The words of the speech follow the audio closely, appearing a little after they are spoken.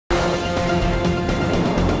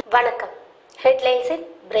வணக்கம். ஹெட்லைன்ஸில்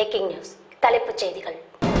breaking news. தலைப்புச் செய்திகள்.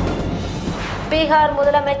 பீகார்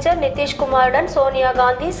முதலமைச்சர் நிதிஷ்குமாருடன் சோனியா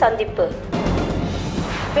காந்தி சந்திப்பு.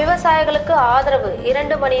 விவசாயிகளுக்கு ஆதரவு,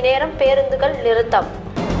 2 மணி நேரம் பேருந்துகள் நிறுத்தம்.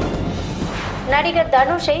 நடிகர்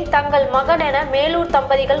தனுஷை தங்கள் மகன் என மேலூர்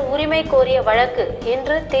தம்பதிகள் உரிமை கோரிய வழக்கு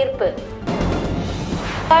இன்று தீர்ப்பு.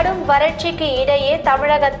 கடும் வறட்சிக்கு இடையே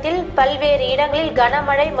தமிழகத்தில் பல்வேறு இடங்களில்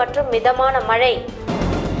கனமழை மற்றும் மிதமான மழை.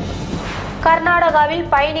 கர்நாடகாவில்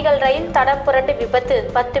பயணிகள் ரயில் தடம் புரண்டு விபத்து,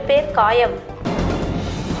 10 பேர் காயம்.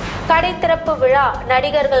 கடை திறப்பு விழா,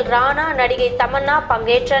 நடிகர்கள் ராணா, நடிகை தமன்னா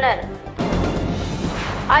பங்கேற்றனர்.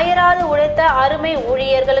 அயராது உழைத்த அருமை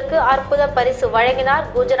ஊழியர்களுக்கு அற்புத பரிசு வழங்கினார்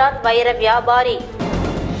குஜராத் வைர வியாபாரி.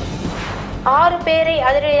 6 பேரை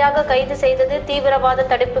அதிரடியாக கைது செய்தது தீவிரவாத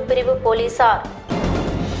தடுப்பு பிரிவு போலீசார்.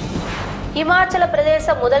 இமாச்சல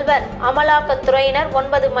பிரதேச முதல்வர், அமலாக்கத்துறையினர்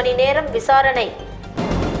 9 மணி நேரம் விசாரணை.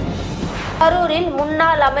 கரூரில்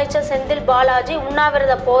முன்னாள் அமைச்சர் செந்தில் பாலாஜி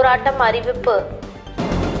உண்ணாவிரத போராட்டம் அறிவிப்பு.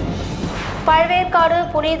 பழவேற்காடு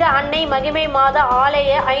புனித அன்னை மகிமை மாத ஆலய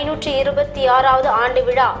 526வது ஆண்டு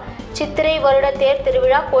விழா, சித்திரை வருட தேர்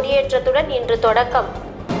திருவிழா கொடியேற்றத்துடன் இன்று தொடக்கம்.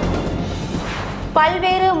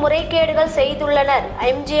 பல்வேறு முறைகேடுகள் செய்துள்ளனர்.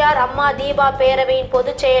 எம்ஜிஆர் அம்மா தீபா பேரவையின்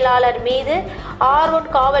பொதுச் செயலாளர் மீது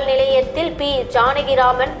ஆர்வட் காவல் நிலையத்தில் பி.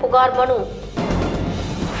 ஜானகிராமன் புகார் மனு.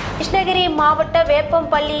 கிருஷ்ணகிரி மாவட்ட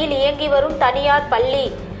வேப்பம்பள்ளியில் இயங்கி வரும் தனியார் பள்ளி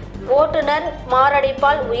ஓட்டுநர்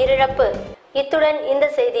மாரடைப்பால் உயிரிழப்பு. இத்துடன் இந்த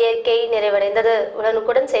செய்தி அறிக்கை நிறைவடைந்தது.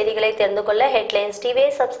 உடனுக்குடன் செய்திகளை தெரிந்து கொள்ள ஹெட்லைன்ஸ்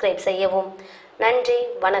டிவியை சப்ஸ்கிரைப் செய்யவும். நன்றி,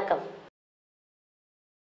 வணக்கம்.